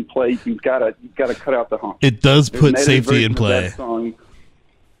safety in play. You've gotta cut out the honk. It does There's put an edited safety in version of play. that song.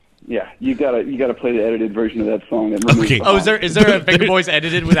 Yeah, you gotta play the edited version of that song. That removes Okay. the Oh, honk. is there a Venga Boys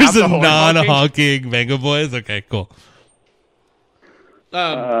edited without There's the a horn honking? non-honking Venga Boys? Okay, cool.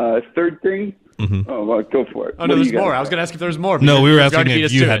 Third thing. Mm-hmm. Oh, well, go for it. Oh, What no, do there's you got? more. I was going to ask if there was more. No, we were You've asking already beat if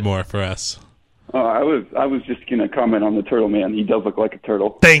us you to had it. more for us. I was just gonna comment on the turtle man. He does look like a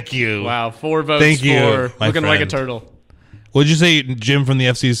turtle. Thank you. Wow, 4 votes Thank you, for my looking like a friend. turtle. What'd you say, Jim from the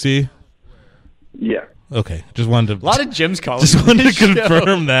FCC? Yeah. Okay, just wanted to. A lot of Jims calling. Just wanted to this show.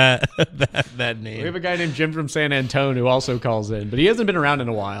 confirm that that We name. have a guy named Jim from San Antonio who also calls in, but he hasn't been around in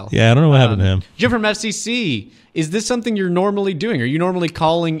a while. Yeah, I don't know what happened to him. Jim from FCC, is this something you're normally doing? Are you normally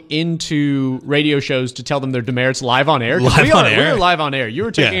calling into radio shows to tell them their demerits live on air? 'Cause Live we on are, air? We're live on air. You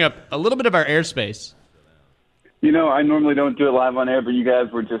were taking Yeah. up a little bit of our airspace. You know, I normally don't do it live on air, but you guys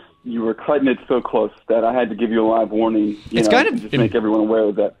you were cutting it so close that I had to give you a live warning. It's know, kind of to just make everyone aware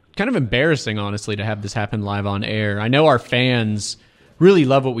of that. Kind of embarrassing, honestly, to have this happen live on air. I know our fans really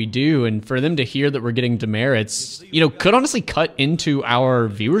love what we do, and for them to hear that we're getting demerits, could honestly cut into our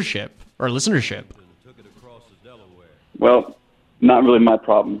viewership or listenership. Well, not really my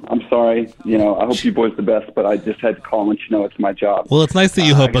problem. I'm sorry. I hope you boys the best, but I just had to call and let you know it's my job. Well, it's nice that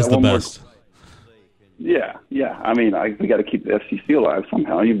you I hope got us the one more- best. Yeah. I mean, we got to keep the FCC alive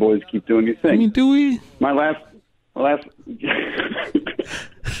somehow. You boys keep doing your thing. Do we? My last.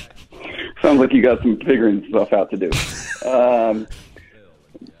 Sounds like you got some figuring stuff out to do.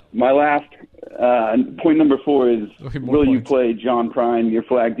 My last point number 4 is: will you play John Prine? Your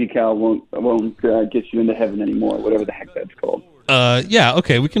flag decal won't get you into heaven anymore. Whatever the heck that's called. Yeah,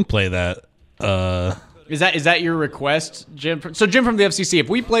 okay, we can play that. Is that your request, Jim? So, Jim from the FCC, if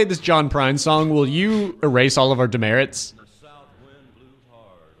we play this John Prine song, will you erase all of our demerits?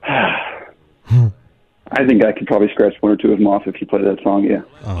 I think I could probably scratch one or two of them off if you play that song. Yeah.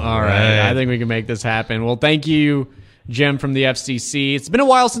 All right. I think we can make this happen. Well, thank you, Jim from the FCC. It's been a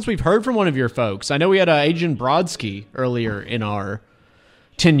while since we've heard from one of your folks. I know we had Agent Brodsky earlier in our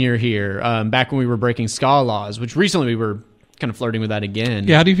tenure here, back when we were breaking ska laws, which recently we were kind of flirting with that again.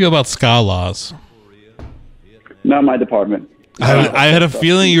 Yeah, how do you feel about ska laws? Not my department. I had a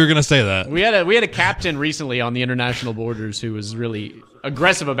feeling you were going to say that. We had a captain recently on the international borders who was really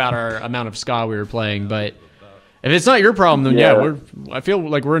aggressive about our amount of ska we were playing. But if it's not your problem, then Yeah. I feel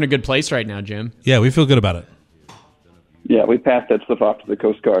like we're in a good place right now, Jim. Yeah, we feel good about it. Yeah, we passed that stuff off to the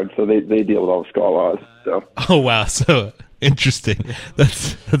Coast Guard, so they deal with all the ska laws. So. Oh wow, so interesting.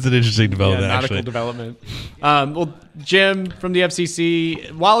 That's an interesting development. nautical actually. development. Well, Jim from the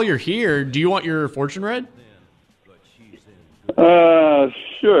FCC, while you're here, do you want your fortune read?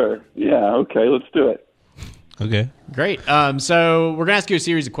 Sure. Yeah. Okay. Let's do it. Okay. Great. So we're gonna ask you a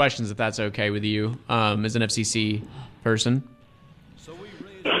series of questions, if that's okay with you, as an FCC person.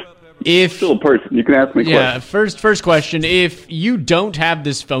 If still a person, you can ask me. Yeah. First question: if you don't have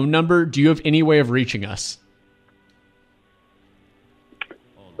this phone number, do you have any way of reaching us?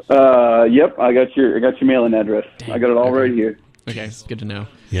 Yep. I got your mailing address. I got it all right here. Okay, it's good to know.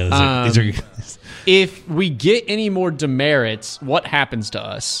 Yeah. These are If we get any more demerits, what happens to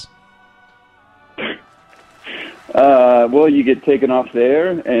us? Well, you get taken off the air,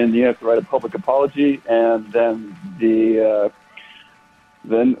 and you have to write a public apology, and then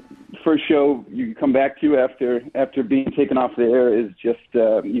then first show you come back to after being taken off the air is just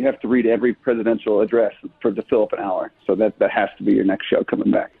you have to read every presidential address to fill up an hour. So that has to be your next show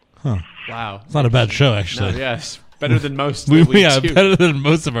coming back. Huh. Wow, it's not a bad show actually. No, yes, better than most. Yeah, better than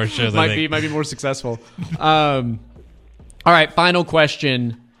most of our shows. might be more successful. All right, final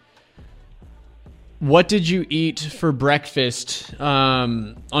question. What did you eat for breakfast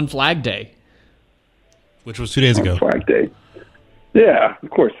on Flag Day? Which was 2 days ago. Flag Day. Yeah, of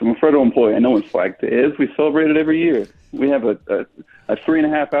course. I'm a federal employee. I know when Flag Day is. We celebrate it every year. We have a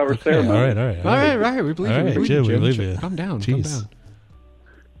 3.5-hour ceremony. All right. We believe All you. right, We Jim, believe we you. believe you. Calm down. Jeez.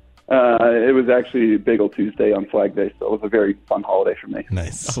 It was actually Bagel Tuesday on Flag Day, so it was a very fun holiday for me.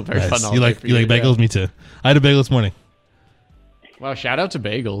 Nice. Oh, very Nice. fun You holiday like for you like you, bagels? yeah. Me too. I had a bagel this morning. Wow, shout out to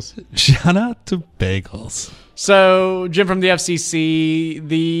bagels. Shout out to bagels. So, Jim from the FCC,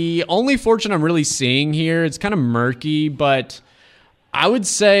 the only fortune I'm really seeing here, it's kind of murky, but I would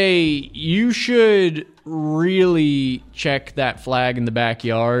say you should really check that flag in the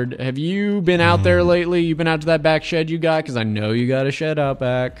backyard. Have you been out there lately? You've been out to that back shed you got? Because I know you got a shed out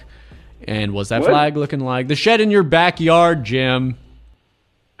back. And what's that What? flag looking like? The shed in your backyard, Jim.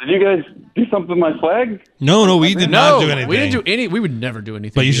 Did you guys do something with my flag? No, we did not do anything. We didn't do any. We would never do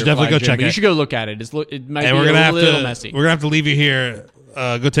anything. But you to should your definitely flag, go Jim, check but it. You should go look at it. It might And be we're gonna a have little to messy. we're gonna have to leave you here.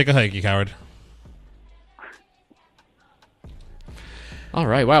 Go take a hike, you coward. All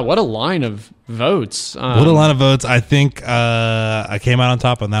right. Wow. What a line of votes. What a line of votes. I think I came out on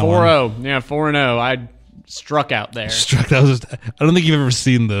top on that one. 4-0. Yeah, 4-0. I struck out there. That was just, I don't think you've ever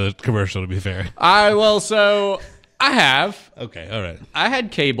seen the commercial, to be fair. I have. Okay, all right. I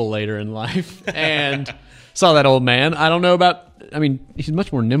had cable later in life and saw that old man. I don't know about I mean, he's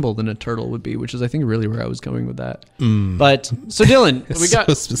much more nimble than a turtle would be, which is, I think, really where I was going with that. Mm. But so, Dylan, we got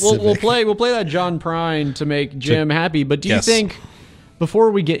So specific. we'll play that John Prine to make Jim happy. But do you Yes. think,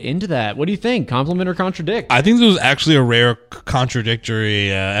 before we get into that, what do you think? Compliment or contradict? I think this was actually a rare contradictory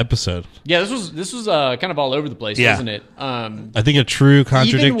episode. Yeah, this was kind of all over the place, Yeah. wasn't it? I think a true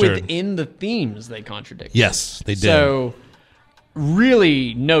contradictor. Even within the themes, they contradict. Yes, they did. So,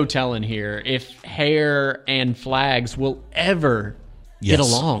 really, no telling here if hair and flags will ever get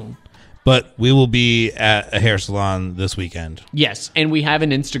Yes. along. But we will be at a hair salon this weekend. Yes, and we have an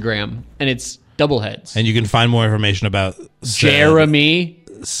Instagram, and it's Doubleheads. And you can find more information about Jeremy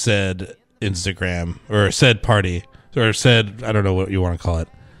said Instagram or said party or said, I don't know what you want to call it.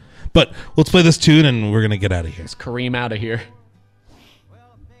 But let's play this tune and we're going to get out of here. Let's Kareem out of here.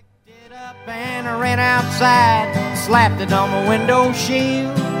 And I ran outside, slapped it on my window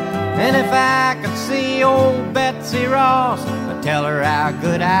shield. And if I could see old Betsy Ross, I'd tell her how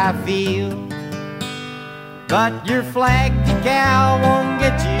good I feel. But your flag decal won't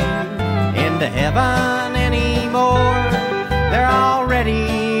get you into heaven anymore. They're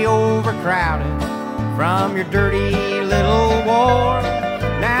already overcrowded from your dirty little war.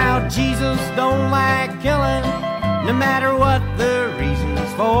 Now Jesus don't like killing, no matter what the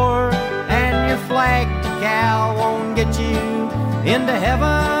reason's for. And your flag decal won't get you into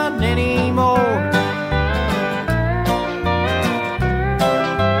heaven anymore.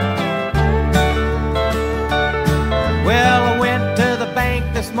 Well, I went to the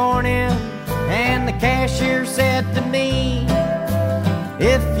bank this morning, and the cashier said to me,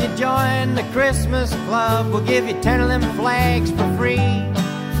 if you join the Christmas club, we'll give you 10 of them flags for free.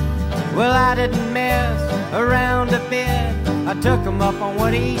 Well, I didn't mess around a bit. I took him up on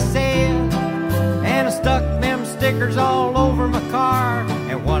what he said, and I stuck them stickers all over my car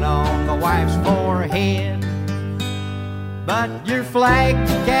and one on my wife's forehead. But your flag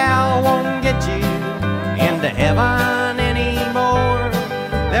decal won't get you into heaven anymore.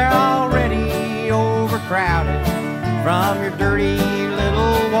 They're already overcrowded from your dirty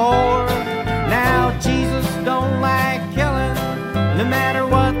little war. Now Jesus don't like killing, no matter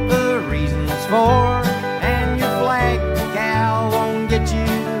what the reason's for. And your flag decal won't get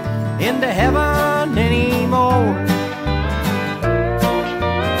you into heaven anymore.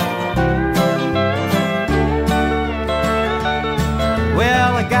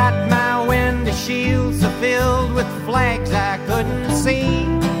 Well, I got my window shields so filled with flags I couldn't see.